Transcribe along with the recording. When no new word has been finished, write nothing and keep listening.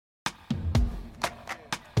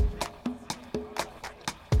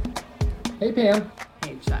Hey, Pam.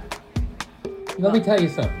 Hey, Chuck. Let me tell you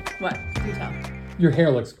something. What? Do tell. Your hair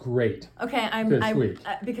looks great. Okay, this week.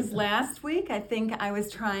 Because last week I think I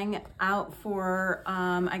was trying out for,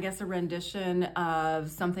 I guess, a rendition of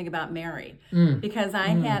Something About Mary. Because I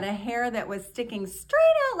had a hair that was sticking straight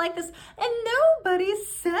out like this, and nobody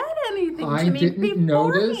said anything to me beforehand. I didn't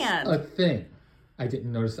notice a thing. I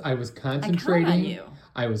didn't notice. I was concentrating. I count on you.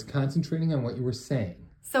 I was concentrating on what you were saying.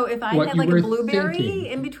 So if I had like a blueberry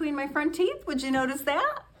in between my front teeth, would you notice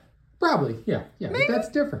that? Probably, yeah. But that's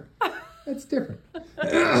different. That's different.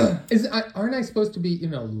 Aren't I supposed to be,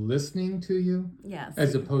 listening to you? Yes.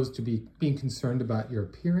 As opposed to being concerned about your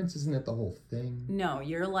appearance? Isn't that the whole thing? No,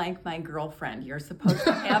 you're like my girlfriend. You're supposed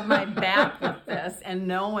to have my back with this and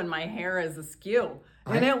know when my hair is askew.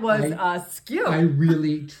 And it was askew. I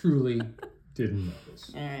really, truly didn't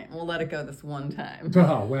notice. All right, we'll let it go this one time.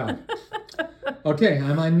 Oh, well. Okay,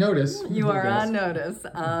 I'm on notice. You are on notice.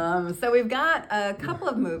 So we've got a couple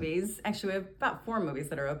of movies. Actually, we have about 4 movies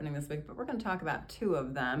that are opening this week, but we're going to talk about 2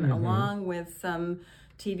 of them, along with some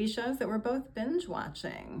TV shows that we're both binge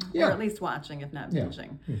watching, or at least watching, if not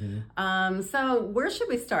binging. So where should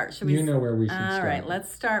we start? You know where we should start. All right,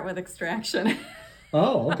 let's start with Extraction.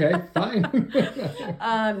 Oh, okay, fine.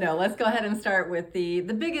 No, let's go ahead and start with the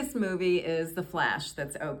biggest movie is The Flash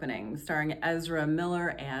that's opening, starring Ezra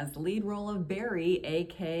Miller as the lead role of Barry,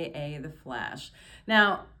 a.k.a. The Flash.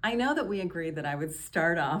 Now, I know that we agreed that I would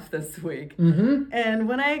start off this week. And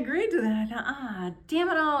when I agreed to that, I thought, damn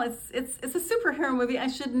it all, it's a superhero movie. I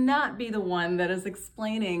should not be the one that is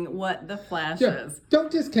explaining what The Flash is. Don't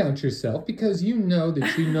discount yourself because you know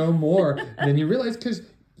that you know more than you realize because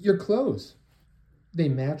your clothes. They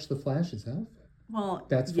match the Flash's outfit. Well,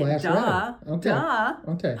 that's Flash duh. Red. Okay. Duh.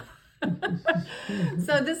 Okay.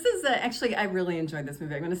 So this is actually, I really enjoyed this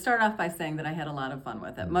movie. I'm going to start off by saying that I had a lot of fun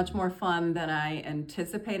with it. Much more fun than I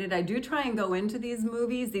anticipated. I do try and go into these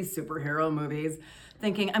movies, these superhero movies,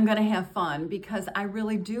 thinking I'm going to have fun because I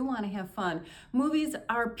really do want to have fun. Movies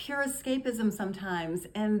are pure escapism sometimes,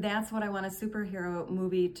 and that's what I want a superhero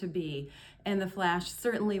movie to be. And The Flash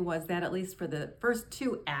certainly was that, at least for the first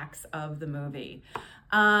 2 acts of the movie.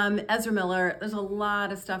 Ezra Miller, there's a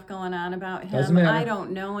lot of stuff going on about him. I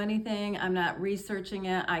don't know anything. I'm not researching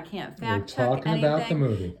it. I can't fact check anything. We're talking about the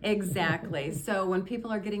movie. Exactly. So when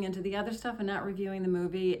people are getting into the other stuff and not reviewing the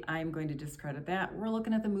movie, I'm going to discredit that. We're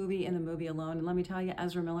looking at the movie and the movie alone. And let me tell you,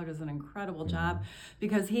 Ezra Miller does an incredible job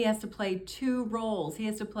because he has to play 2 roles. He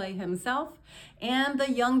has to play himself and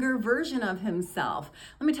the younger version of himself.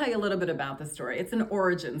 Let me tell you a little bit about the story. It's an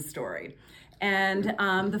origin story. And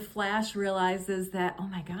the Flash realizes that, oh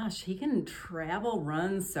my gosh, he can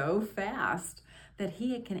run so fast that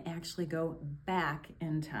he can actually go back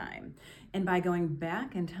in time. And by going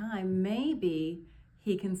back in time, maybe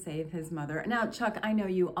he can save his mother. Now, Chuck, I know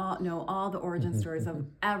you all know all the origin stories of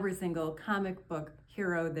every single comic book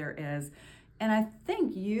hero there is. And I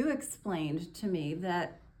think you explained to me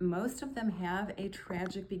that most of them have a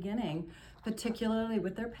tragic beginning, particularly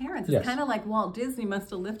with their parents. It's kind of like Walt Disney must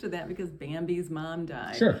have lifted that because Bambi's mom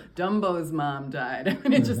died. Sure. Dumbo's mom died. I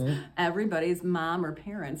mean, it's just everybody's mom or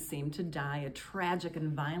parents seem to die a tragic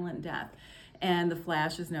and violent death. And the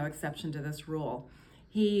Flash is no exception to this rule.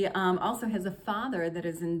 He also has a father that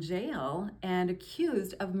is in jail and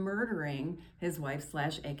accused of murdering his wife /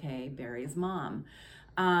 aka Barry's mom.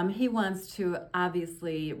 He wants to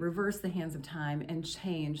obviously reverse the hands of time and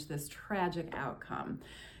change this tragic outcome.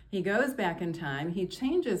 He goes back in time, he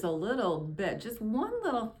changes a little bit, just one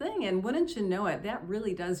little thing, and wouldn't you know it, that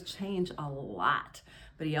really does change a lot.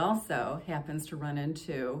 But he also happens to run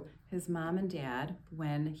into his mom and dad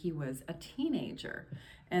when he was a teenager.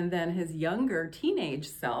 And then his younger teenage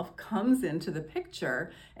self comes into the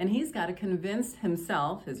picture, and he's got to convince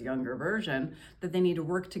himself, his younger version, that they need to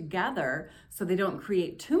work together so they don't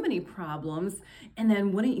create too many problems. And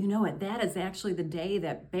then wouldn't you know it, that is actually the day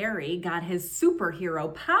that Barry got his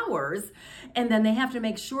superhero powers. And then they have to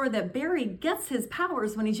make sure that Barry gets his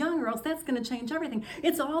powers when he's younger, or else that's going to change everything.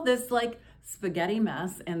 It's all this like spaghetti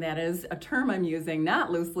mess, and that is a term I'm using not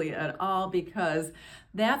loosely at all, because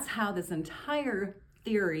that's how this entire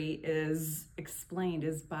theory is explained,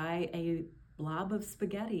 is by a blob of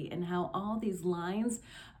spaghetti, and how all these lines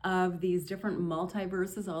of these different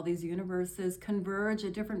multiverses, all these universes converge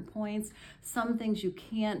at different points. Some things you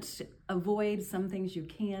can't avoid, some things you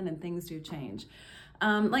can, and things do change.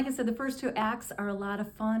 Like I said, the first 2 acts are a lot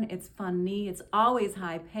of fun. It's funny. It's always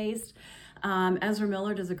high-paced. Ezra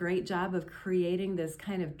Miller does a great job of creating this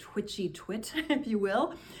kind of twitchy twit, if you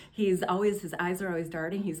will. His eyes are always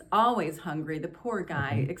darting. He's always hungry. The poor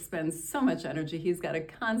guy expends so much energy. He's got to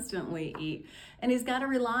constantly eat. And he's got to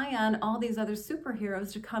rely on all these other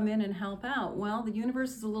superheroes to come in and help out. Well, the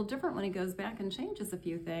universe is a little different when he goes back and changes a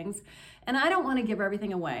few things. And I don't want to give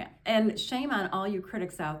everything away. And shame on all you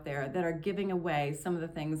critics out there that are giving away some of the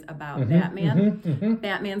things about Batman.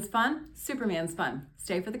 Batman's fun. Superman's fun.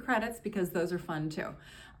 Stay for the credits because those are fun too.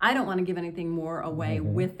 I don't want to give anything more away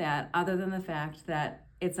with that other than the fact that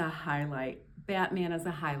it's a highlight. Batman is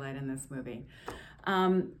a highlight in this movie.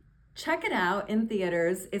 Check it out in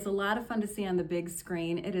theaters. It's a lot of fun to see on the big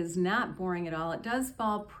screen. It is not boring at all. It does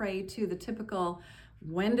fall prey to the typical,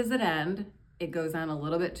 when does it end? It goes on a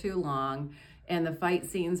little bit too long, and the fight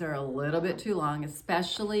scenes are a little bit too long,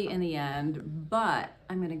 especially in the end. But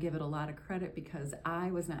I'm going to give it a lot of credit because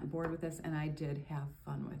I was not bored with this, and I did have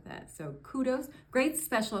fun with it. So kudos. Great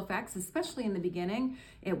special effects, especially in the beginning.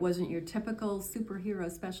 It wasn't your typical superhero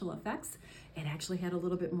special effects. It actually had a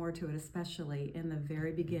little bit more to it, especially in the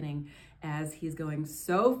very beginning, as he's going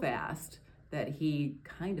so fast that he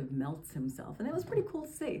kind of melts himself. And that was pretty cool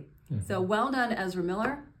to see. So well done, Ezra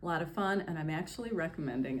Miller. A lot of fun, and I'm actually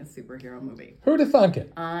recommending a superhero movie. Who'd have thunk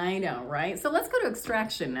it? I know, right? So let's go to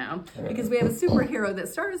Extraction now, because we have a superhero that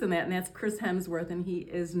stars in that, and that's Chris Hemsworth, and he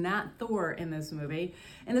is not Thor in this movie.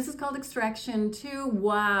 And this is called Extraction 2.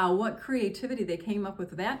 Wow, what creativity they came up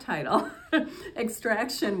with that title.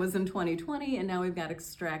 Extraction was in 2020, and now we've got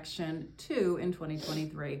Extraction 2 in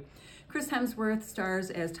 2023. Chris Hemsworth stars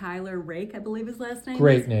as Tyler Rake, I believe his last name.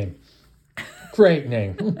 Great name. Great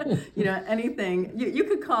name. You know, anything you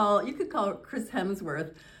could call Chris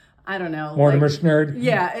Hemsworth, I don't know, Mortimer Snerd.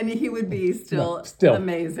 Yeah, and he would be still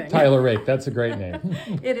amazing. Tyler Rake, that's a great name.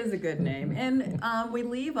 It is a good name. And we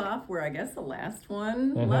leave off where I guess the last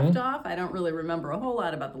one left off. I don't really remember a whole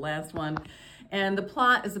lot about the last one. And the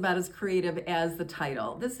plot is about as creative as the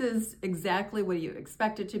title. This is exactly what you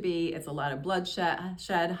expect it to be. It's a lot of bloodshed,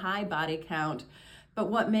 high body count. But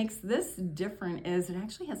what makes this different is it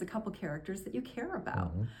actually has a couple characters that you care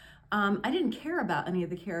about. I didn't care about any of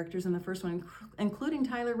the characters in the first one, including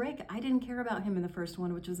Tyler Rake. I didn't care about him in the first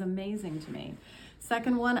one, which was amazing to me.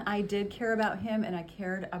 Second one, I did care about him, and I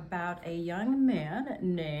cared about a young man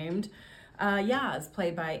named Yaz,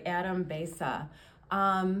 played by Adam Besa.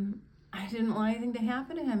 I didn't want anything to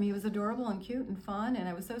happen to him. He was adorable and cute and fun, and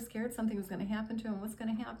I was so scared something was going to happen to him. What's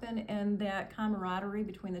going to happen? And that camaraderie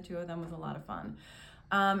between the two of them was a lot of fun.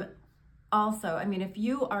 Also, I mean, if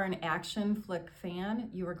you are an action flick fan,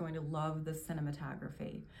 you are going to love the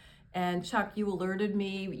cinematography. And Chuck, you alerted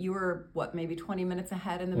me. You were, maybe 20 minutes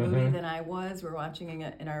ahead in the movie than I was. We're watching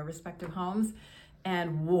it in our respective homes.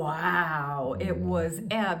 And wow, it was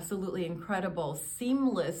absolutely incredible.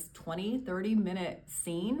 Seamless 20, 30-minute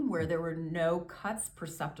scene where there were no cuts,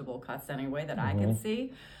 perceptible cuts anyway, that I could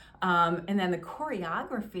see. And then the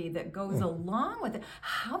choreography that goes along with it.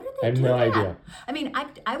 How did they do that? I have no idea. I mean,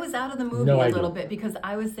 I was out of the movie a little bit because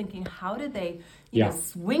I was thinking, how did they you know,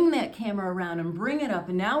 swing that camera around and bring it up?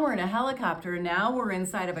 And now we're in a helicopter, and now we're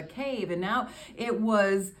inside of a cave, and now it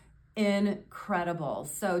was incredible.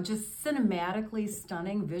 So just cinematically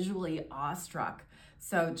stunning, visually awestruck.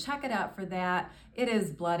 So check it out for that. It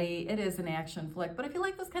is bloody. It is an action flick. But if you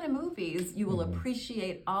like those kind of movies, you will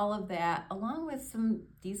appreciate all of that, along with some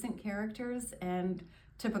decent characters and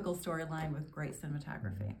typical storyline with great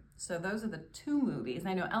cinematography. So those are the two movies.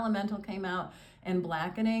 I know Elemental came out in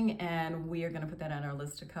Blackening, and we are going to put that on our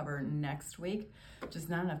list to cover next week. Just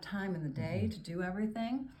not enough time in the day to do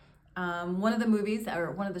everything. One of the movies,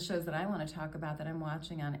 or one of the shows that I want to talk about that I'm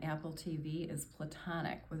watching on Apple TV is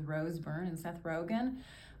Platonic with Rose Byrne and Seth Rogen.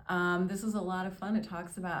 This is a lot of fun. It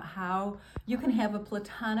talks about how you can have a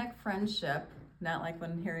platonic friendship, not like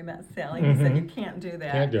when Harry met Sally, he said you can't do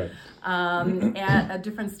that. Can't do it. At a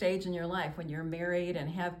different stage in your life. When you're married and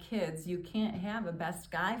have kids, you can't have a best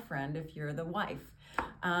guy friend if you're the wife.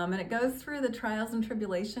 And it goes through the trials and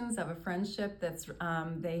tribulations of a friendship that's,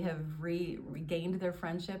 they have regained their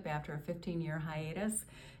friendship after a 15-year hiatus,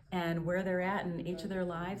 and where they're at in each of their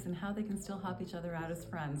lives and how they can still help each other out as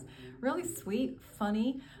friends. Really sweet,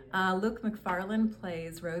 funny. Luke McFarlane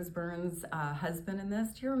plays Rose Byrne's husband in this.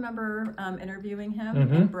 Do you remember interviewing him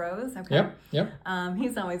in Bros? Okay. Yep.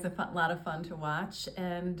 He's always a lot of fun to watch.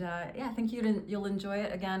 And I think you'll enjoy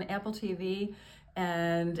it. Again, Apple TV.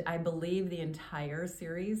 And I believe the entire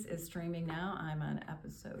series is streaming now. I'm on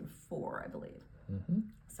episode 4, I believe.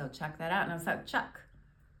 So check that out. Now, so Chuck,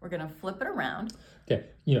 we're going to flip it around. Okay.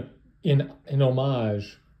 You know, in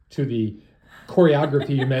homage to the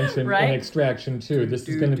choreography you mentioned Right? in Extraction 2. This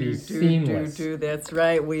is going to be seamless. That's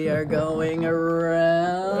right. We are going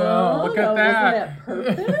around. Oh, look at that.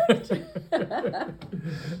 Wasn't that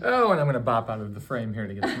perfect? Oh, and I'm going to bop out of the frame here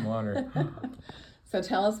to get some water. So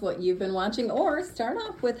tell us what you've been watching, or start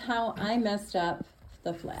off with how I messed up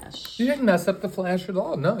The Flash. You didn't mess up The Flash at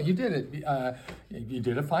all. No, you did it. You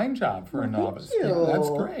did a fine job for a novice. Thank you. Yeah, that's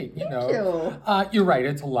great. Thank you. You're right.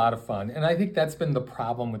 It's a lot of fun, and I think that's been the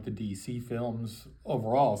problem with the DC films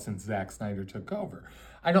overall since Zack Snyder took over.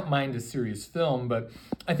 I don't mind a serious film, but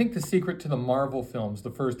I think the secret to the Marvel films,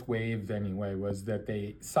 the first wave anyway, was that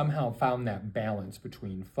they somehow found that balance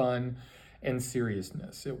between fun and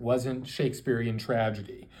seriousness. It wasn't Shakespearean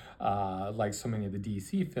tragedy like so many of the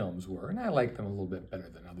DC films were, and I like them a little bit better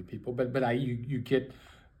than other people, but you get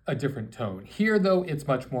a different tone. Here, though, it's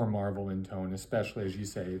much more Marvel in tone, especially, as you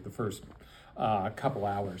say, the first couple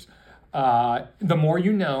hours. The more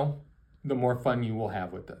you know, the more fun you will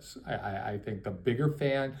have with this. I think the bigger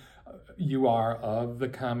fan you are of the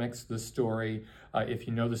comics, the story, if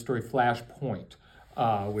you know the story Flashpoint,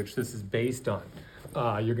 which this is based on,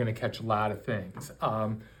 you're going to catch a lot of things.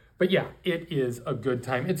 But yeah, it is a good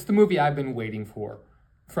time. It's the movie I've been waiting for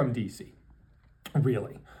from DC,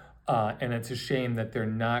 really. And it's a shame that they're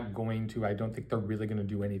not going to, I don't think they're really going to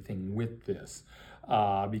do anything with this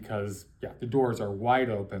because, yeah, the doors are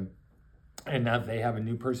wide open. And now they have a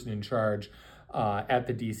new person in charge at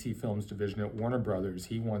the DC Films division at Warner Brothers.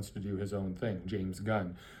 He wants to do his own thing, James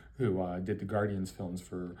Gunn, who did the Guardians films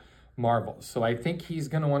for Marvel. So I think he's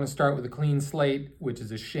going to want to start with a clean slate, which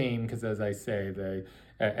is a shame because, as I say,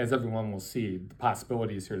 as everyone will see, the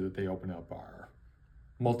possibilities here that they open up are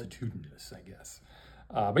multitudinous, I guess.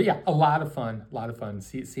 But yeah, a lot of fun.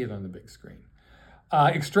 See it on the big screen.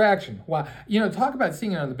 Extraction. Wow. Talk about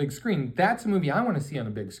seeing it on the big screen. That's a movie I want to see on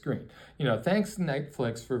the big screen. Thanks to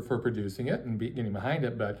Netflix for producing it and getting behind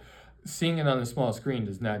it, but seeing it on the small screen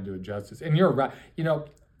does not do it justice. And you're right.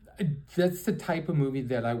 That's the type of movie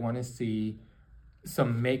that I want to see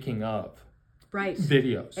some making of. Right.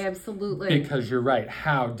 Videos. Absolutely. Because you're right.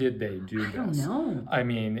 How did they do this? I don't know. I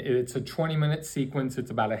mean, it's a 20-minute sequence.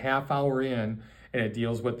 It's about a half hour in, and it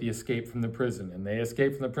deals with the escape from the prison. And they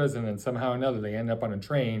escape from the prison, and somehow or another, they end up on a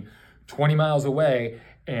train 20 miles away,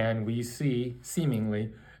 and we see,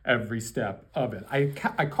 seemingly, every step of it.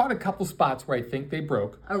 I caught a couple spots where I think they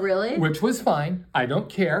broke. Oh, really? Which was fine. I don't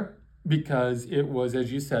care, because it was,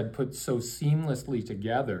 as you said, put so seamlessly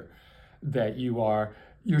together that you're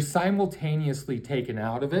simultaneously taken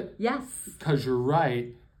out of it. Yes. Because you're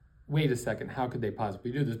right. Wait a second, how could they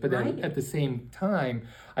possibly do this? But then at the same time,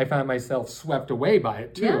 I found myself swept away by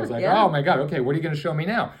it too. Yeah, I was like, oh my God, okay, what are you going to show me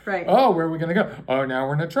now? Right. Oh, where are we going to go? Oh, now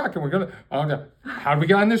we're in a truck and we're going to, oh no, how do we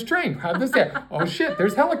get on this train? How did this get? Oh shit,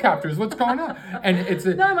 there's helicopters, what's going on? And it's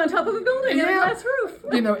now I'm on top of a building and a glass roof.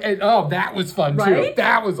 That was fun too. Right?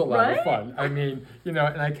 That was a lot of fun. I mean, and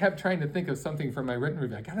I kept trying to think of something for my written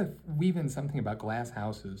review. I got to weave in something about glass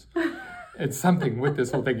houses. It's something with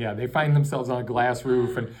this whole thing. Yeah, they find themselves on a glass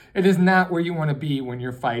roof, and it is not where you want to be when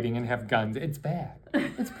you're fighting and have guns. It's bad.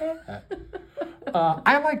 It's bad.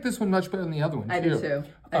 I like this one much better than the other one, too. I do too.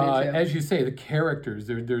 As you say, the characters,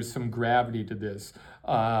 there's some gravity to this.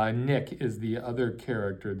 Nick is the other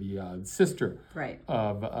character, the sister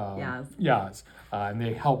of Yaz. And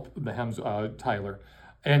they help the Tyler.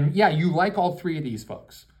 And yeah, you like all three of these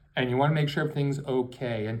folks, and you want to make sure everything's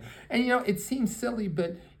okay. And it seems silly,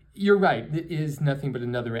 but you're right. It is nothing but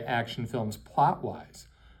another action films plot-wise.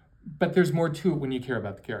 But there's more to it when you care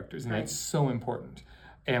about the characters, and that's so important.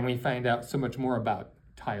 And we find out so much more about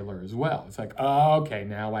Tyler as well. It's like, oh, okay,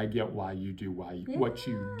 now I get why you do what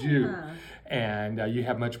you do. And you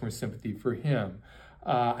have much more sympathy for him.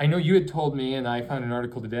 I know you had told me, and I found an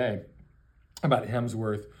article today about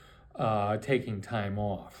Hemsworth taking time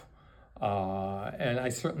off. And I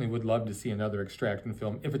certainly would love to see another Extraction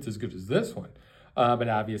film if it's as good as this one. But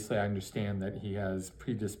obviously, I understand that he has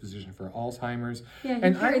predisposition for Alzheimer's. Yeah,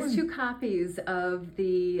 he carries 2 copies of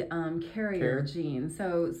the carrier gene.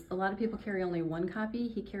 So a lot of people carry only 1 copy.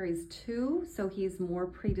 He carries 2, so he's more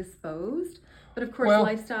predisposed. But of course,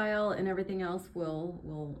 lifestyle and everything else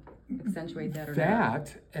will accentuate that or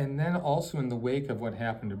not. And then also in the wake of what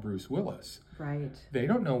happened to Bruce Willis. Right. They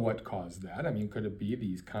don't know what caused that. I mean, could it be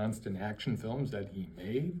these constant action films that he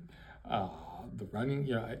made? The running,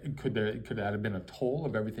 could that have been a toll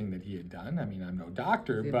of everything that he had done? I mean, I'm no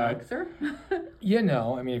doctor, but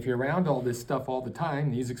I mean, if you're around all this stuff all the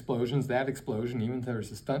time, these explosions, that explosion, even if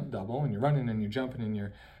there's a stunt double and you're running and you're jumping and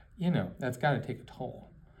you're, that's got to take a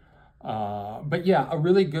toll. But yeah, a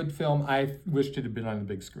really good film. I wished it had been on the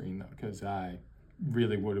big screen though, because I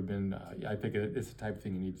really would have been, I think it's the type of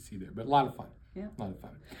thing you need to see there. But a lot of fun. Yeah. A lot of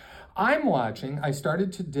fun. I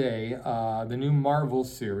started today the new Marvel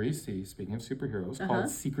series, speaking of superheroes, called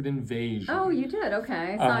Secret Invasion. Oh, you did?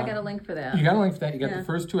 Okay. So I got a link for that. You got a link for that. You got the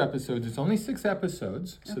first 2 episodes. It's only 6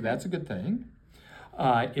 episodes, so that's a good thing.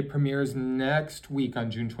 It premieres next week on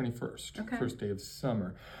June 21st, first day of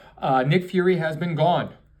summer. Nick Fury has been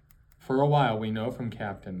gone for a while, we know, from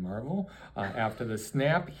Captain Marvel. After the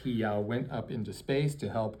snap, he went up into space to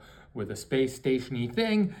help with a space station-y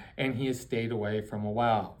thing, and he has stayed away for a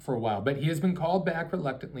while. But he has been called back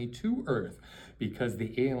reluctantly to Earth because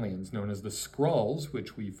the aliens, known as the Skrulls,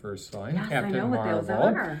 which we first saw in Captain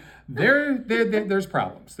Marvel, there's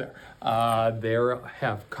problems there. They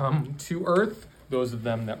have come to Earth, those of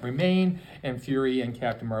them that remain, and Fury and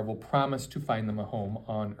Captain Marvel promise to find them a home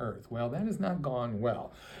on Earth. Well, that has not gone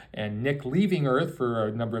well. And Nick leaving Earth for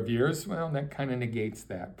a number of years, well, that kind of negates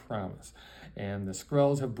that promise. And the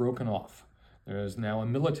Skrulls have broken off. There is now a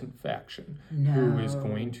militant faction who is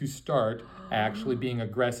going to start actually being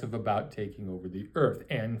aggressive about taking over the Earth.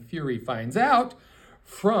 And Fury finds out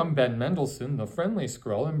from Ben Mendelsohn, the friendly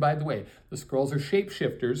Skrull. And by the way, the Skrulls are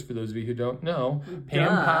shapeshifters, for those of you who don't know. Pam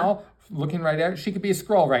Powell, looking right at her, she could be a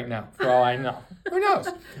Skrull right now, for all I know. Who knows?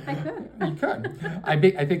 I could. You could.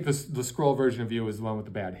 I think the Skrull version of you is the one with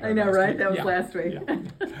the bad hair. I know, right? That was last week.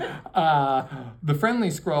 The friendly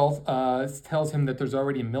Skrull tells him that there's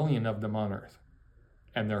already 1 million of them on Earth.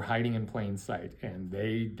 And they're hiding in plain sight. And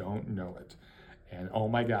they don't know it. And oh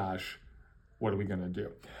my gosh, what are we going to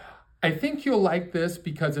do? I think you'll like this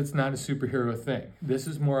because it's not a superhero thing. This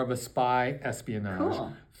is more of a spy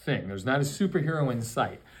espionage thing. There's not a superhero in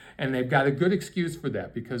sight. And they've got a good excuse for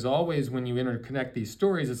that, because always when you interconnect these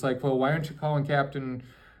stories, it's like, well, why aren't you calling Captain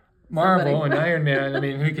Marvel and Iron Man? I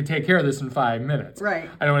mean, who could take care of this in 5 minutes? Right.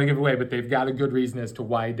 I don't want to give away, but they've got a good reason as to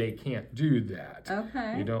why they can't do that.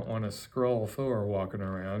 Okay. You don't want a Skrull Thor walking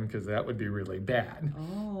around, because that would be really bad.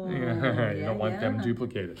 Oh. You don't want them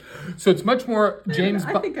duplicated. So it's much more James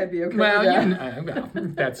I think I'd be okay well, with that.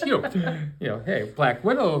 well, that's you. You know, hey, Black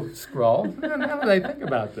Widow Skrull. How did I think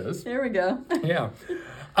about this? There we go. Yeah.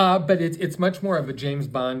 But it's much more of a James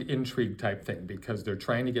Bond intrigue type thing, because they're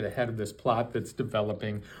trying to get ahead of this plot that's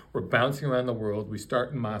developing. We're bouncing around the world. We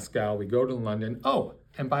start in Moscow. We go to London. Oh,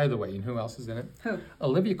 and by the way, you know who else is in it? Who?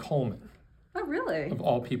 Olivia Colman. Oh, really? Of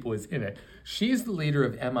all people, is in it. She's the leader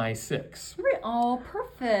of MI6. Oh,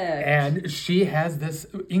 perfect. And she has this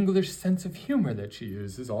English sense of humor that she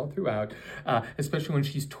uses all throughout, especially when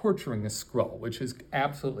she's torturing a Skrull, which is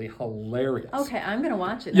absolutely hilarious. Okay, I'm going to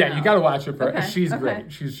watch it now. Yeah, you got to watch it for her. Okay, She's great.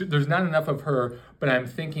 There's not enough of her, but I'm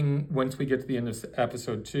thinking once we get to the end of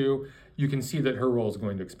episode 2, you can see that her role is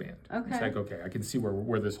going to expand. Okay. It's like, okay, I can see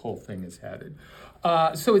where this whole thing is headed.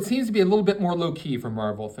 So it seems to be a little bit more low-key for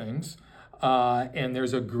Marvel things. And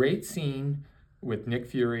there's a great scene with Nick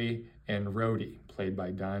Fury and Rhodey, played by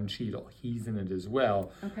Don Cheadle. He's in it as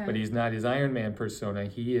well, but he's not his Iron Man persona.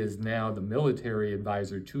 He is now the military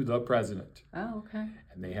advisor to the president. Oh, okay.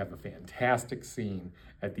 And they have a fantastic scene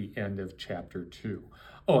at the end of chapter 2.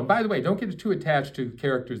 Oh, and by the way, don't get too attached to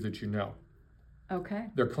characters that you know. Okay.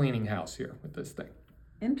 They're cleaning house here with this thing.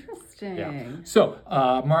 Interesting. Yeah. So,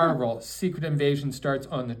 Marvel, Secret Invasion starts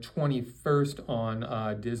on the 21st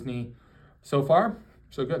on Disney. So far,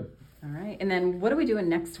 so good. All right. And then what are we doing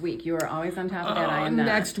next week? You are always on top of that. I am not.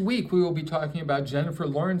 Next week, we will be talking about Jennifer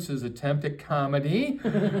Lawrence's attempt at comedy.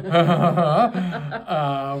 What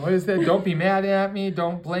is that? Don't be mad at me.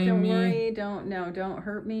 Don't blame me. Don't worry. Don't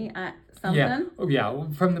hurt me. Something? Yeah.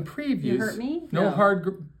 From the previews. You hurt me? No hard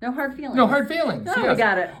feelings. No hard feelings. Oh, yes. We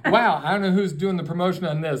got it. Wow. I don't know who's doing the promotion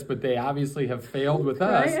on this, but they obviously have failed with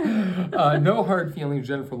us. Right? No hard feelings,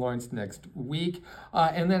 Jennifer Lawrence next week.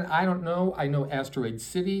 And then I don't know. I know Asteroid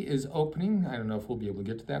City is opening. I don't know if we'll be able to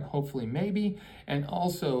get to that. Hopefully, maybe. And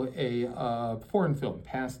also a foreign film,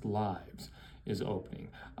 Past Lives, is opening.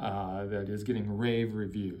 That is getting rave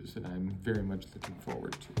reviews, and I'm very much looking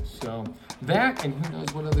forward to. So that, and who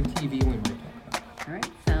knows what other TV we might talk about. All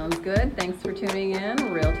right, sounds good. Thanks for tuning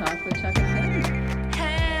in. Real Talk with Chuck and Pam.